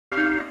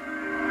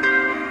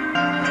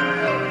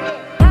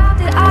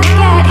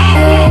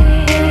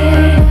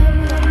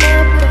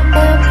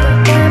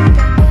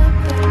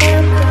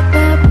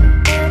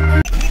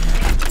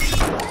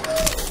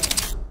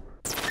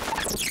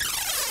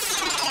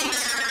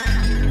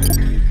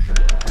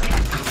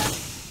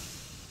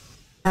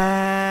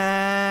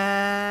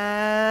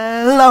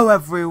Hello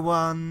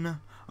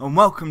everyone, and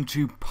welcome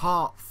to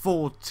part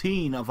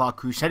 14 of our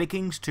Crusader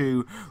Kings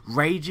 2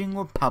 Raging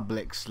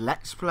Republic's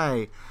Let's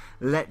Play.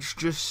 Let's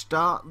just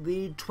start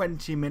the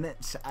 20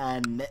 minutes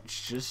and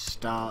let's just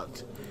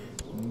start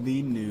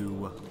the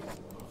new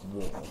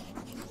war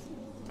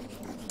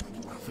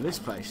for this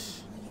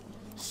place.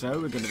 So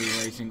we're going to be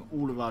raising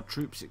all of our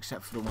troops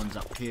except for the ones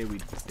up here. We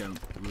don't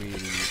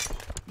really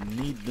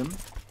need them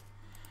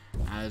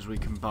as we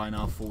combine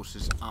our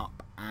forces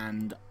up,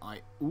 and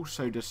I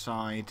also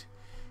decide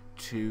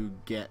to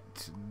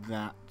get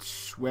that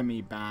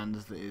Swemmy band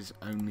that is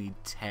only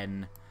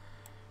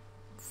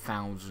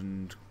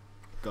 10,000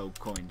 gold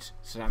coins.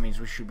 So that means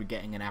we should be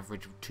getting an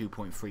average of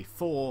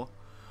 2.34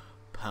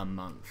 per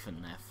month,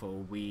 and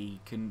therefore we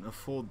can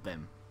afford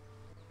them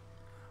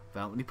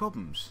without any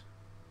problems.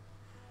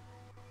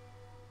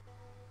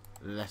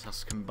 Let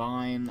us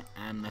combine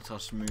and let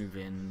us move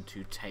in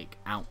to take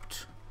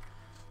out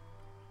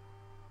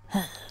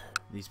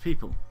these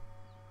people.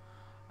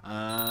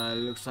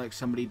 Looks like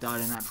somebody died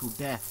a natural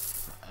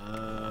death.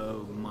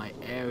 My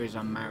heir is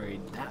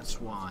unmarried. That's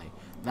why.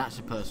 That's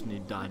a person who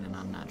died an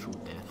unnatural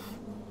death.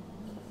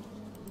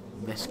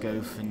 Let's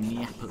go for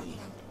Neapoli.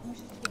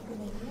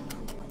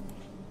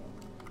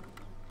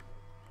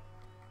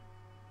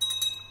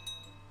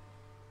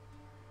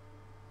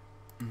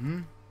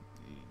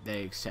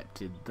 They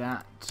accepted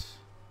that.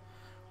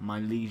 My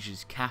liege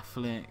is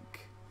Catholic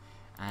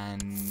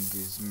and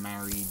is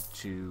married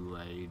to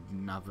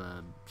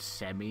another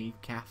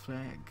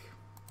semi-Catholic.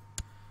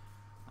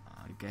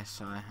 I guess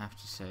I have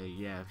to say,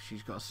 yeah,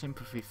 she's got a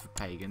sympathy for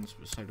pagans,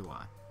 but so do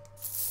I.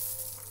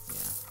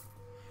 Yeah.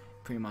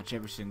 Pretty much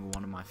every single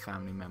one of my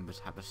family members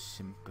have a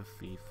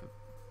sympathy for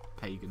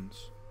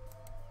pagans.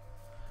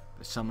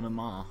 But some of them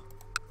are,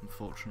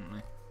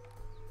 unfortunately.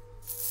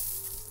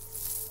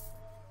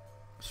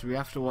 So we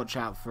have to watch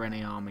out for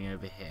any army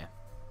over here.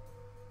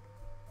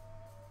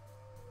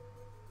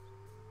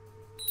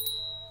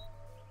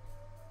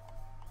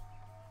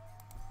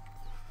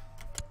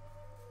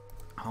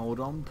 Hold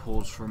on,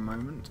 pause for a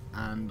moment,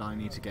 and I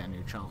need to get a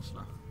new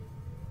Chancellor.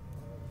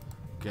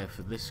 Go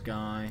for this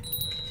guy,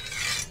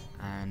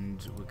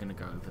 and we're going to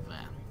go over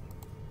there.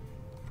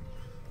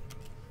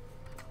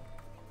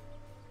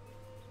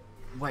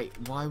 Wait,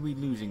 why are we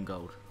losing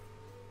gold?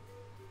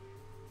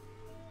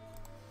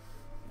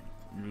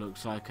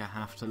 Looks like I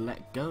have to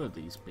let go of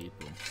these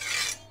people.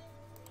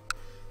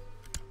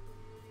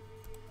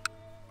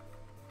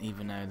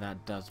 Even though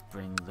that does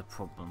bring the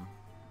problem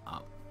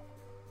up.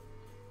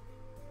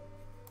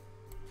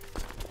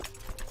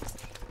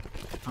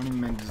 How many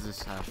men does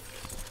this have?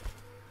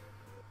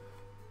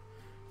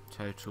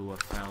 Total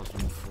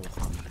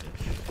 1,400.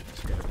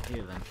 Let's go over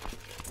here then.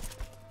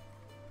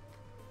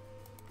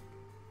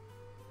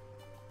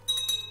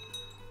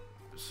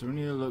 So we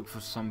need to look for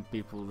some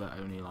people that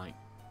only like,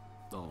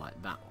 or like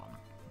that one.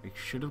 We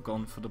should have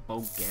gone for the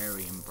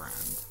Bulgarian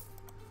brand.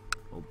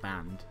 Or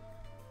band.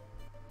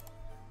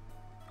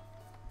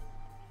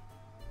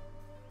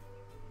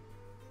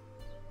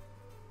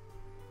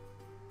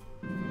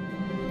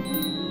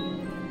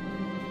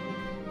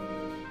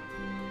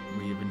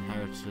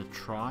 A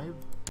tribe?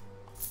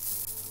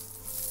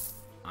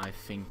 I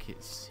think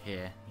it's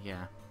here,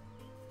 yeah.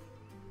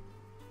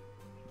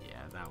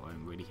 Yeah, that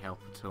won't really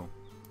help at all.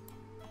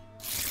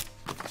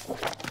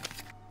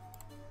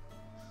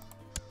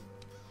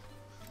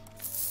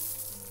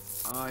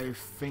 I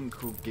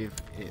think we'll give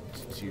it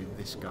to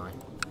this guy.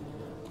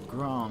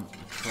 Grant the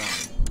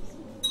tribe.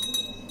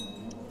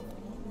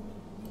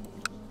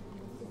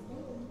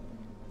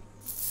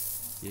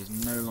 He is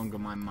no longer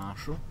my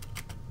marshal.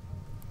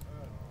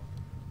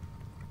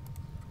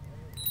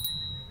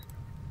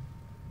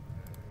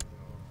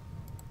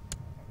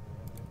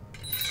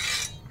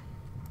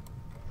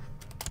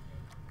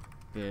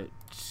 But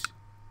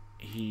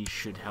he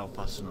should help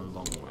us in the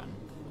long run,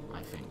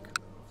 I think.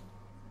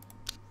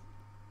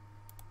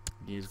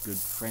 He is good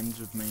friends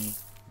with me.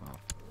 Well,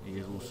 he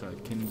is also a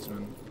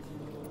kinsman.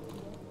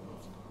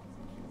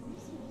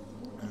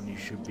 And he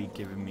should be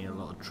giving me a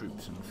lot of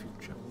troops in the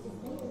future.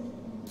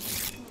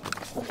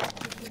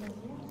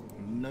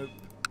 Nope.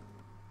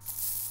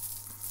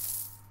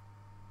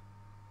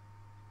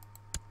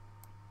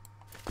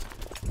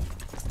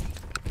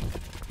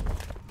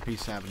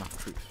 Please I have enough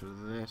troops for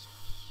this.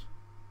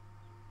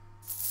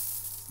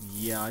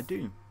 Yeah, I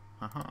do.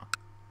 Haha.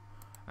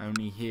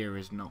 Only here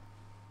is not.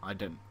 I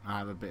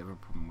have a bit of a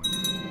problem with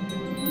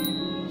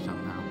it.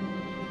 Somehow.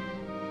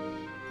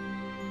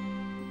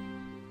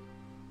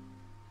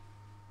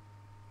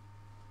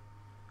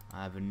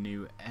 I have a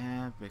new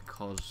heir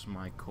because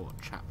my court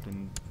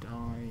chaplain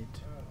died.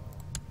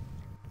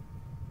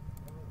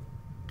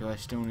 Do I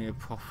still need a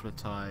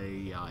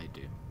prophetite? Yeah, I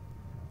do.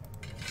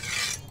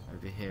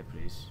 Over here,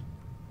 please.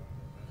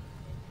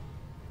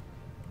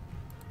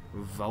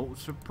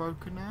 Revolts have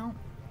broken out?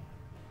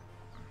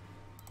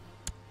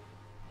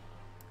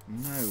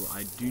 No,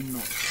 I do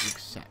not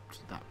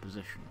accept that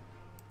position.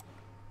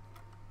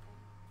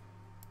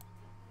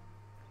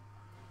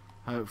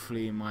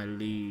 Hopefully my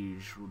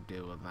liege will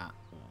deal with that,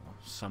 or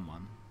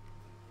someone.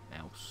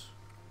 else.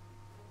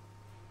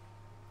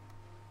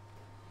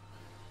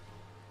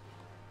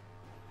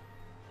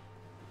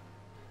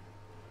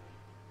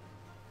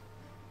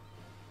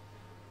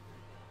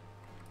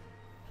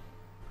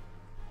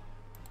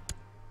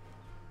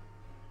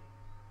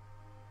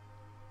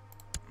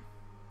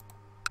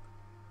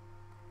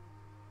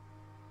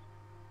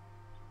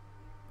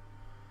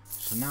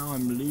 So now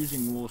I'm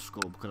losing war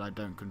score because I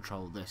don't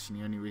control this, and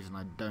the only reason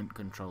I don't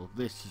control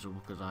this is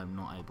because I'm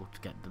not able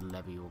to get the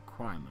levy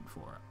requirement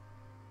for it.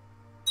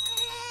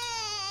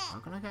 How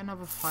can I get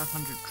another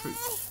 500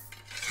 troops?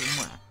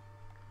 From where?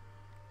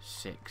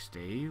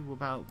 60. What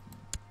about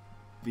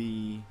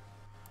the...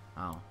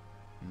 Oh,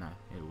 no,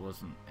 it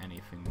wasn't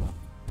anything more.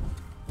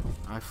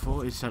 I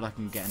thought it said I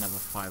can get another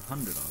 500.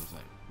 I was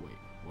like, wait,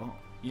 what?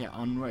 Yeah,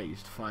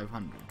 unraised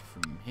 500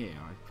 from here,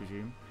 I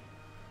presume.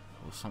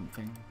 Or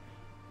something.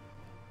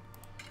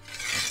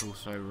 Let's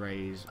also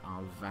raise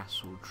our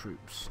vassal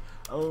troops.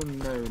 Oh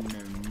no,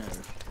 no, no.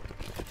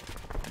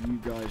 You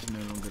guys no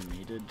longer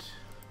needed.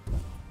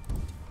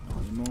 Not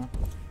anymore.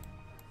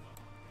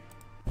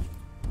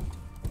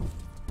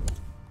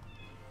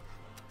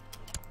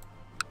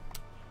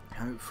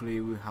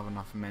 Hopefully we have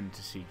enough men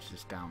to siege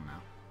this down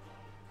now.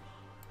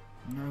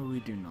 No, we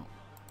do not.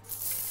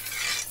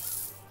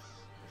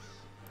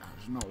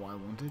 That's not what I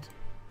wanted.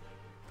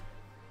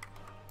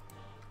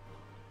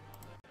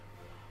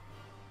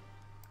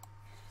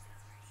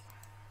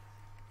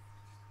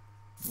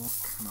 What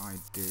can I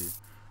do?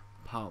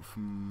 Apart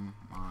from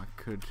I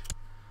could...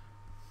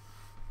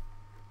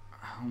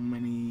 How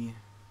many...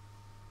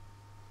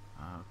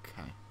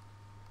 Okay.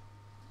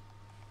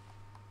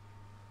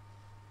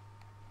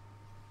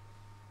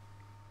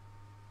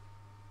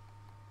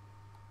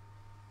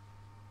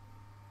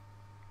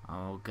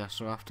 I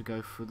guess I'll have to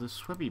go for the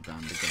Swibby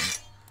Band again,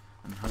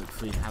 and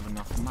hopefully have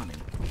enough money.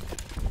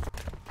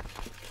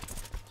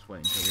 Let's wait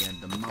until the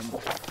end of the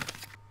month.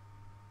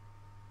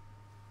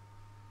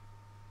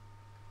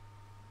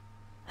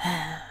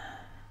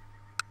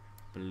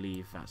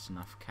 Believe that's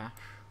enough cash.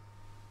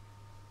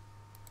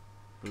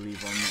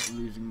 Believe I'm not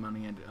losing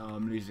money, and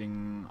I'm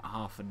losing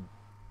half a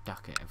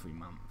ducat every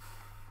month.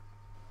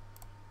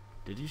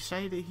 Did you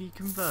say that he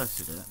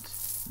converted it?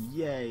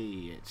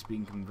 Yay, it's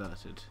been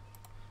converted.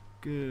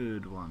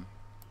 Good one.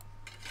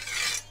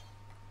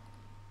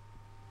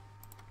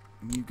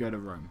 You go to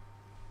Rome.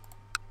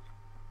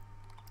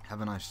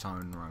 Have a nice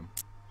time in Rome.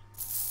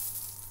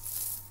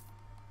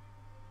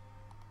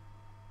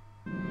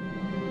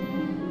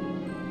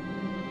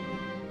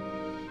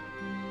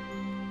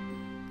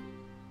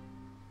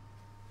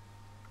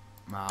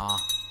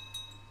 Ah.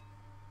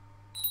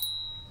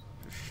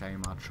 It's a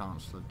shame our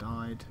Chancellor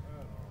died.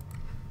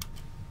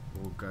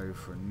 We'll go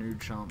for a new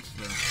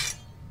Chancellor.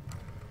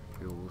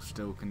 We will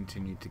still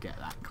continue to get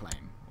that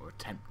claim, or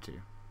attempt to.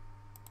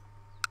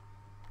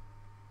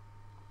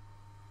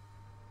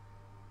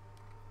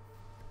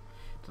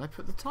 Did I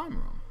put the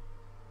timer on?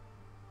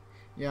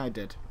 Yeah, I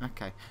did.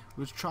 Okay. I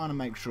was trying to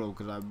make sure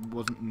because I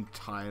wasn't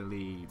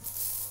entirely...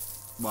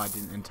 Well, I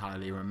didn't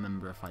entirely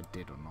remember if I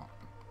did or not.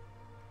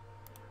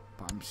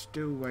 But I'm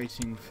still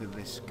waiting for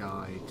this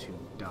guy to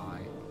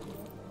die.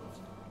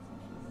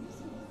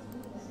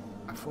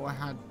 I thought I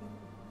had...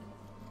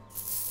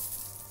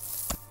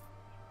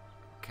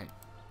 Okay.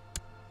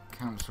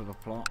 Cancel the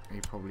plot. He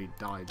probably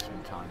died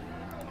sometime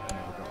and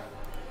never got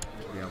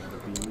to be able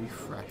to be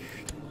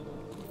refreshed.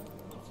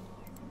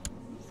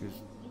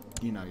 Because,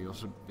 you know,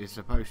 it's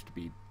supposed to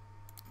be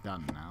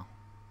done now.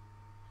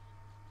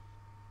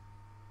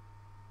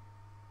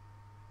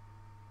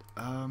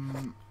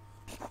 I'm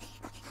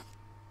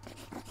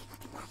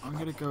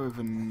gonna go with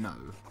a no.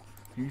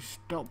 Can you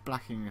stop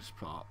blacking this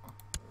plot?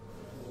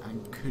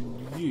 And could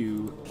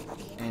you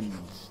end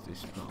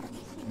this plot?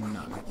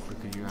 No,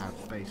 because you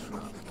have base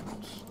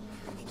reluctance.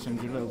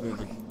 Send you a little bit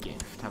of a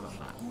gift. How about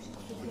that?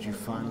 Would you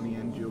finally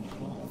end your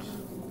plot?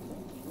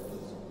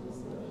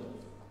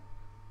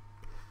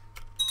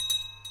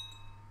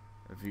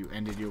 Have you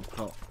ended your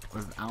plot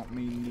without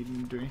me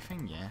needing to do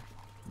anything? Yeah.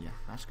 Yeah,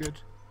 that's good.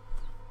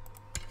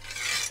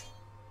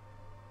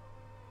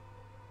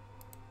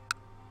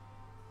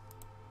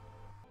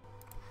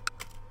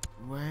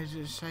 Where does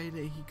it say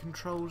that he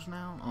controls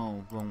now?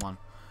 Oh, wrong one.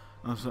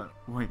 I was like,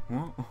 wait,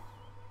 what?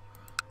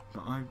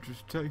 But I've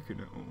just taken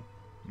it all.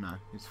 No,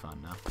 it's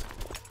fine now.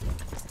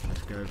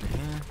 Let's go over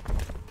here.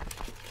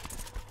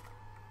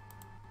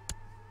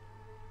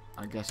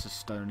 I guess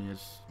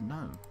Estonia's...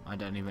 No, I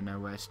don't even know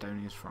where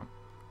Estonia's from.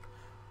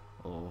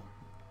 Or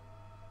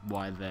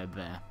why they're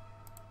there.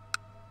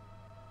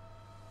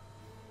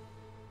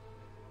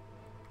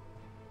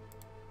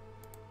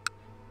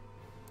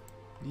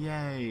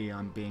 Yay,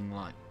 I'm being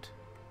liked.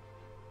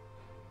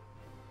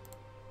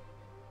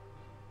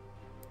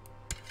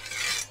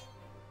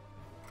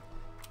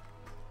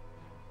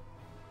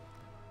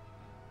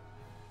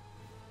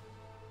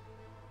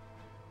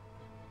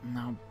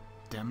 Now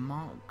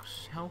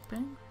Denmark's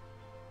helping?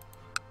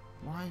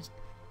 Why is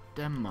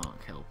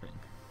Denmark helping?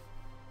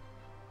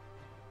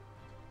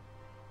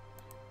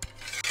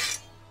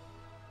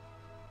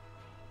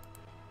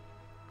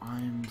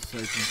 I'm so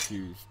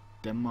confused.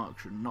 Denmark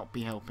should not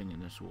be helping in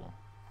this war.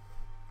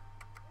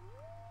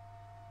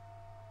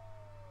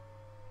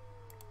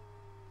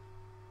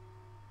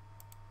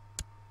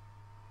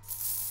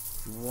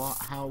 What?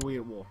 How are we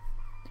at war?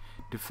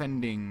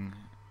 Defending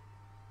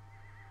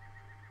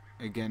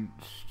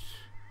against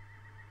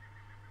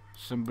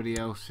somebody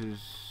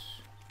else's.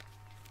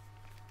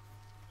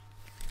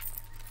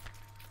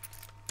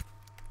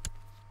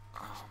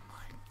 Oh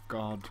my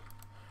god.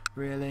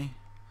 Really?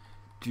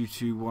 Due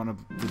to one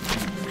of the dukes.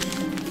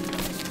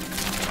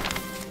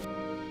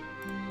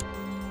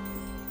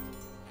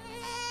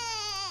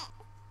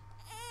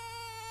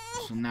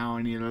 So now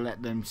I need to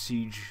let them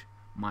siege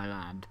my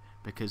land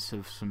because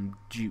of some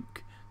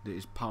duke that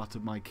is part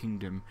of my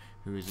kingdom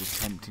who is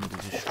attempting to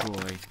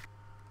destroy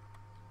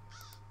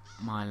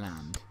my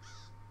land.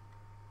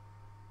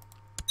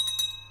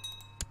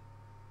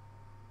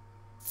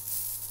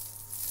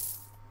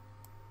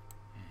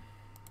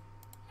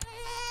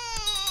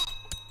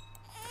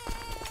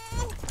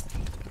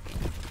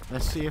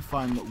 Let's see if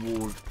I'm at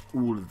war with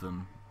all of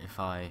them if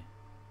I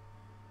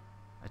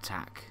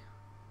attack.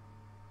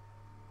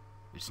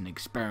 It's an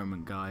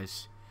experiment,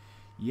 guys.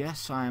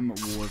 Yes, I am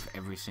at war with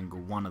every single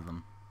one of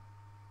them.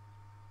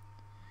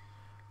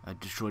 I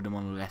destroyed them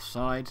on the left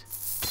side,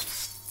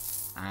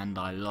 and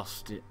I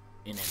lost it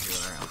in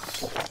everywhere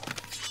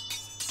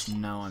else.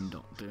 No, I'm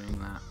not doing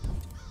that.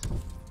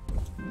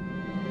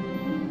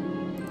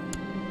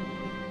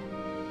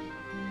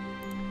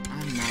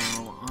 And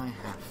now I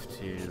have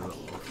to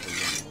offer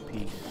one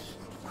piece.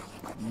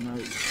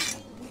 Nope.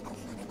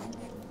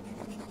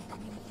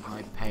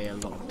 I pay a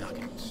lot of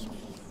ducats.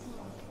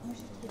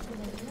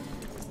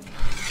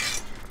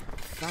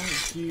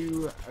 Thank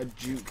you, a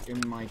duke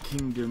in my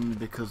kingdom,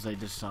 because they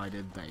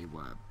decided they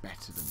were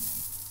better than me.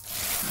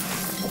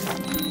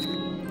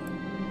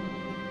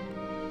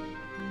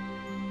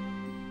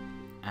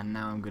 And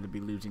now I'm going to be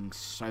losing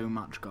so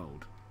much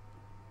gold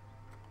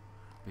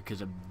because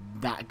of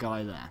that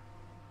guy there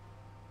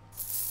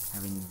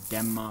having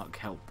Denmark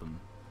help them.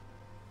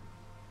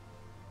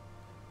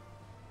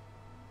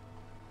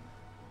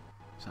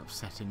 It's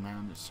upsetting,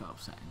 man. It's so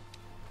upsetting.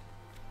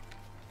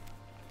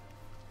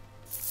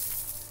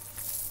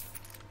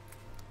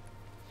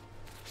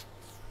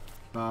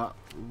 But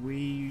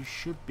we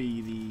should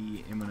be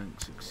the imminent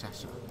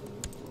successor.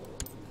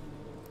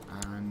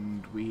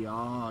 And we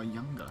are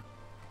younger.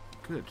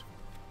 Good.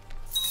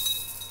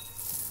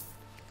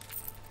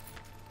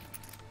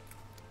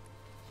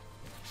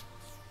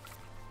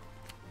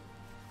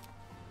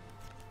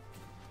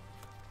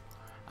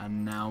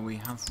 And now we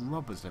have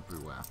robbers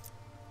everywhere,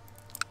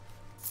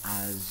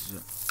 as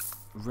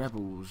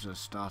rebels are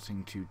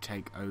starting to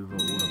take over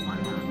all of my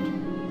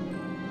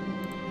land.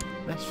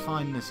 Let's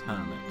find this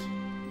hermit.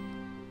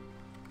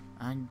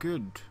 And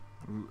good,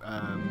 the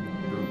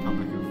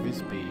Republic of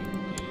Visby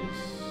is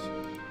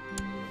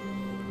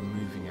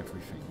removing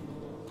everything.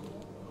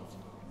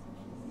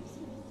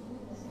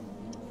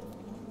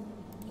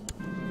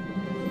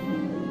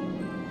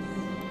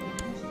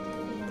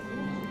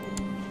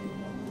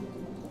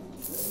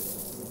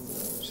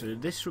 So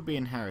this will be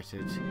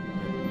inherited,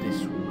 but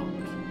this will not.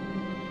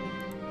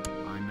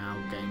 I now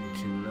gain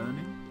 2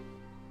 learning.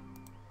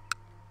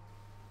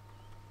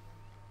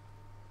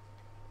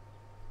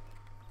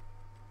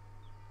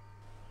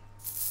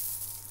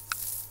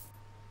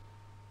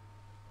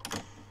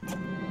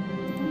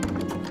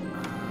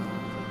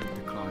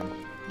 Decline.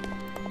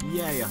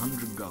 Yay,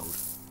 100 gold.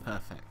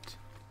 Perfect.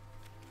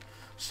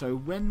 So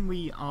when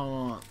we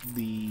are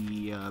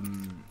the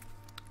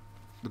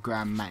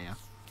Grand Mayor,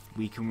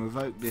 we can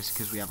revoke this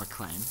because we have a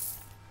claim.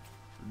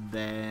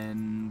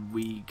 Then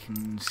we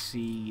can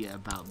see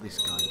about this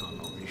guy, but I'm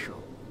not really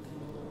sure.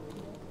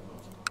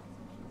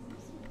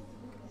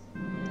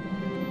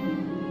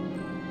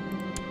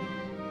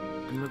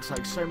 It looks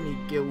like so many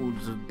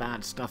guilds of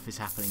bad stuff is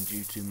happening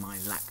due to my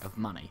lack of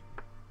money.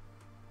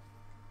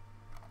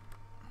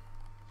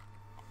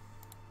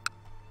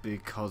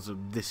 Because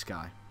of this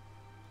guy.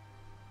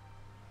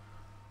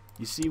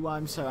 You see why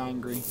I'm so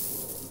angry?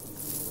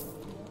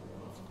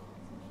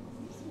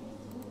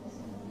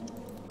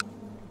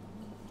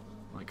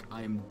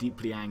 I am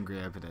deeply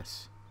angry over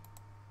this.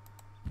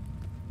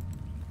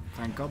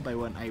 Thank God they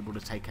weren't able to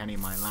take any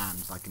of my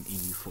lands like an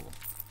EU4.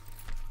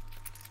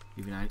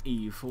 Even though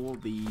in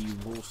EU4 the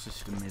war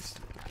system is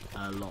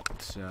a lot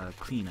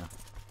cleaner,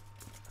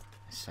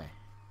 let's say.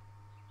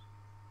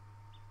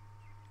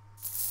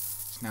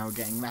 So now we're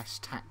getting less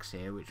tax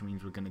here, which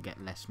means we're going to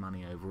get less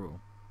money overall.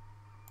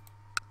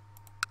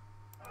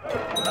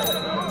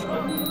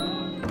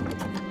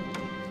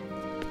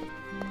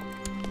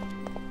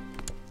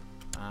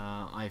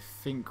 I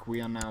think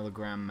we are now the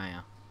Grand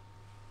Mayor.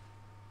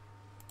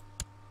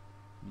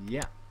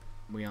 Yeah,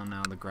 we are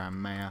now the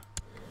Grand Mayor,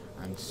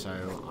 and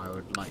so I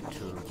would like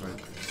to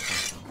revoke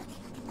this title.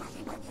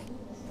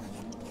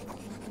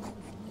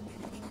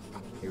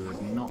 He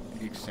would not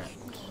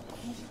accept.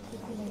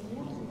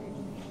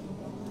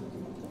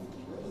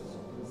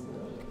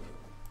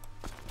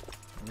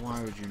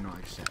 Why would you not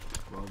accept?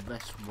 Well,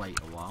 let's wait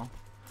a while.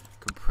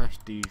 Could press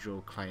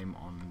diesel claim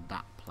on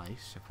that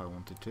place if I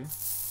wanted to.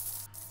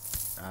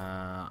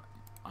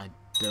 I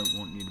don't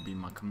want you to be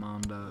my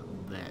commander.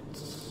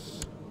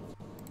 Let's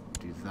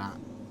do that.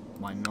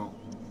 Why not?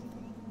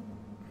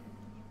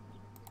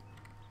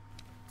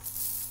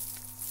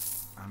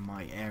 And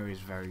my area is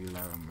very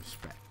low in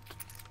respect,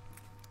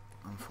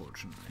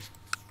 unfortunately.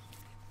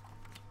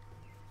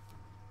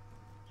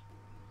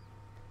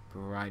 But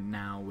right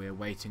now we're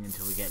waiting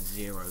until we get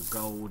 0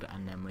 gold,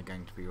 and then we're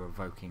going to be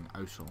revoking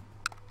Osel.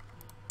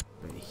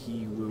 But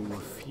he will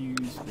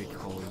refuse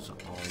because of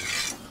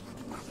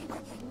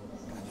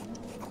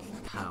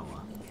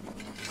power.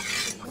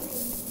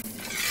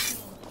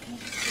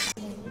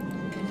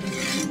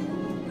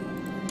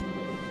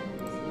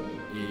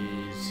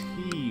 Is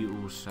he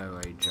also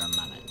a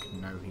Germanic?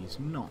 No, he's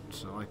not,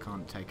 so I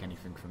can't take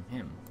anything from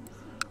him.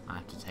 I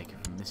have to take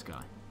it from this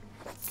guy.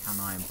 Can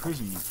I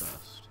imprison you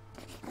first?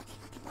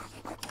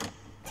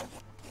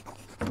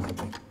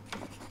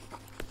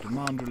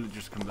 Demand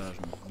religious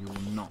conversion. You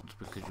will not,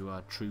 because you are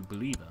a true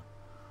believer.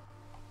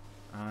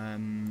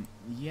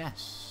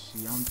 Yes,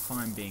 I'm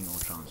fine being your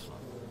Chancellor.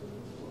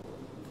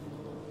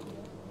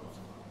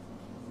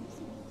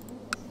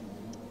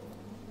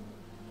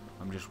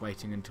 I'm just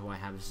waiting until I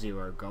have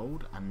 0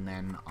 gold, and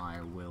then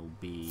I will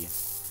be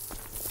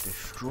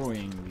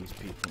destroying these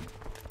people.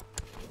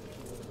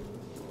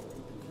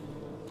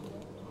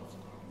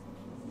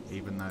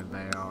 Even though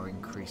they are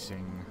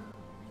increasing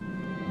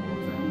more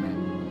of their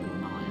men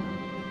than I am.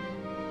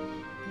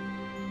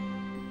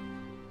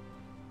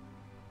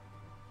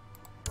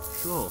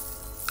 Sure.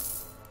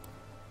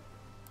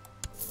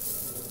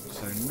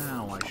 So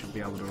now I should be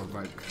able to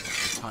revoke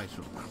the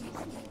title.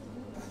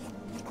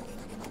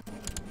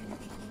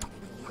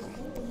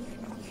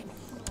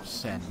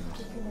 Send.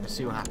 Let's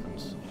see what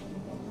happens.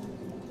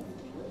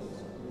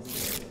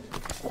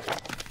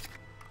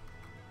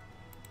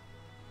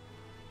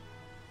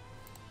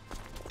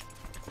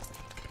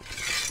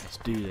 Let's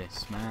do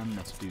this, man.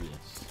 Let's do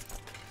this.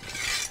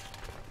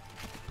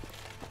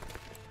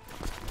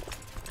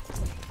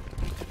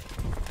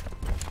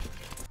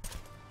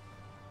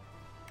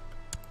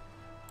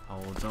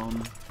 Hold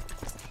on.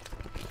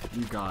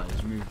 You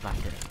guys, move back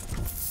in.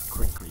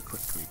 Quickly,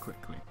 quickly,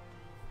 quickly.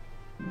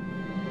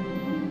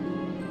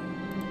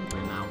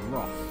 We're now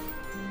Roth.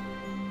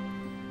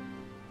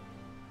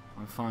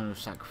 I'm fine with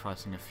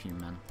sacrificing a few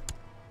men.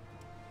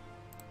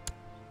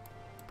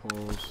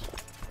 Pause.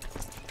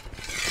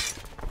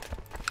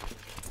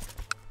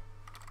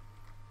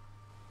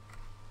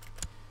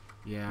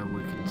 Yeah,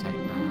 we can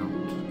take that out.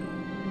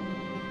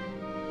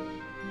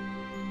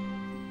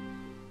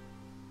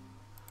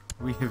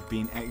 We have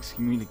been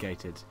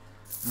excommunicated.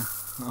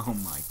 Oh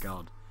my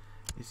god.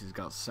 This has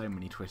got so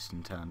many twists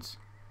and turns.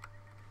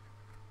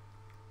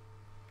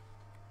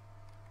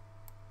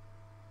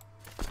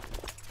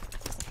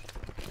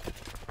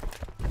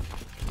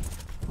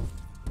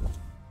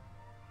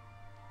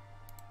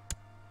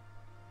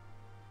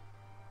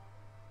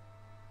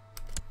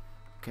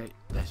 Okay,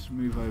 let's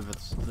move over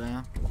to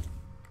there.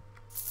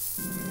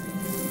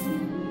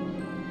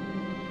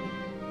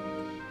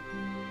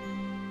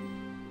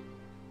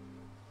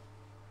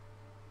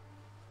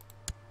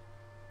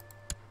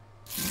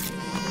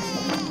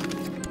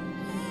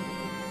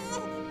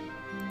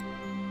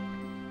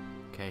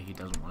 Okay, he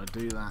doesn't want to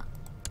do that.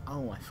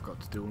 Oh, I forgot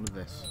to do all of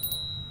this.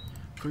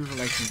 Improve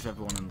relations with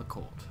everyone in the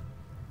court.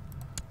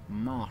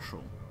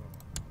 Marshal.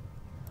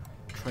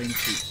 Train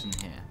troops in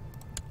here.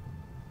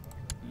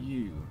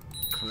 You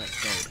collect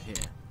gold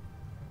here.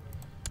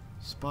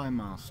 Spy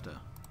master.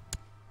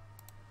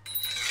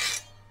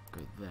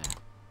 Go there.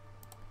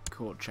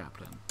 Court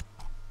chaplain.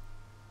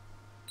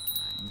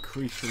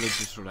 Increase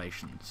religious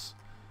relations.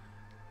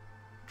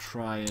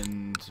 Try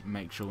and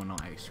make sure we're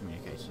not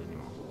excommunicated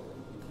anymore.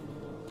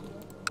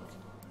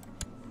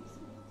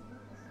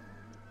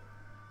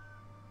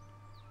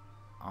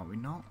 Are we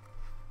not?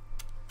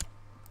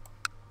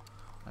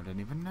 I don't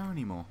even know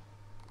anymore.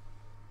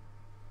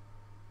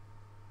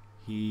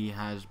 He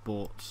has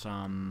bought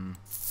some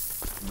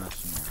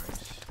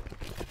mercenaries.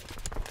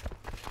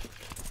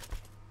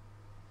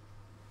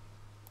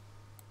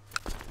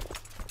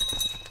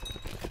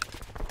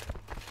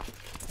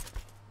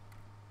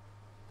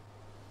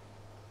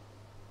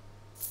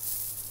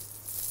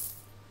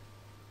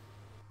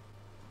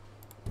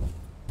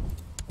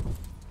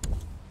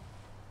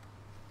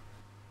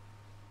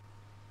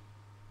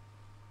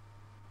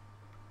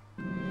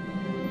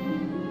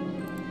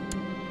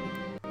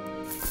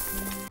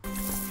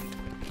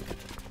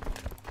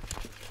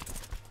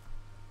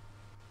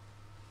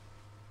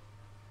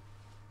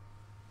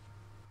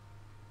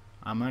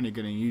 I'm only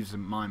going to use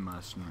my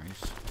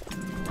mercenaries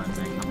when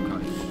they come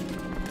close.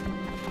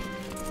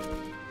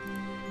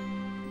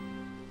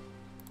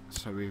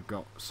 So we've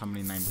got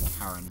somebody named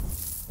Karen.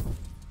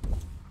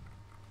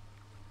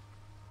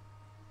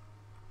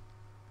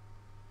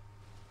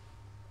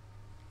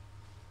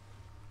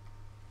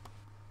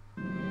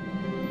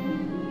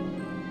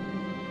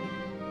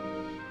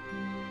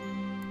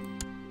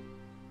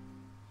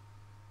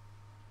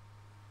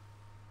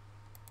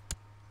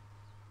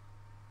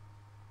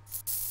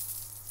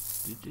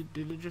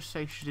 Did it just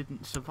say she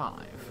didn't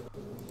survive?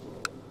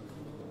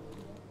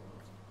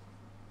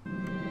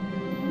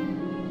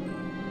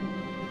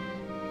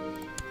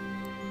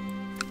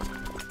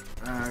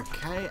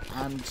 Okay,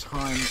 and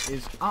time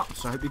is up,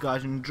 so I hope you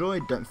guys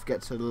enjoyed. Don't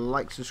forget to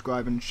like,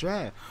 subscribe and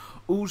share.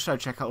 Also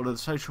check out all of the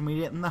social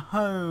media and the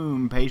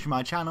home page of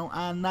my channel,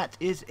 and that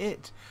is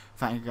it.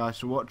 Thank you guys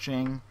for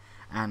watching,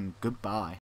 and goodbye.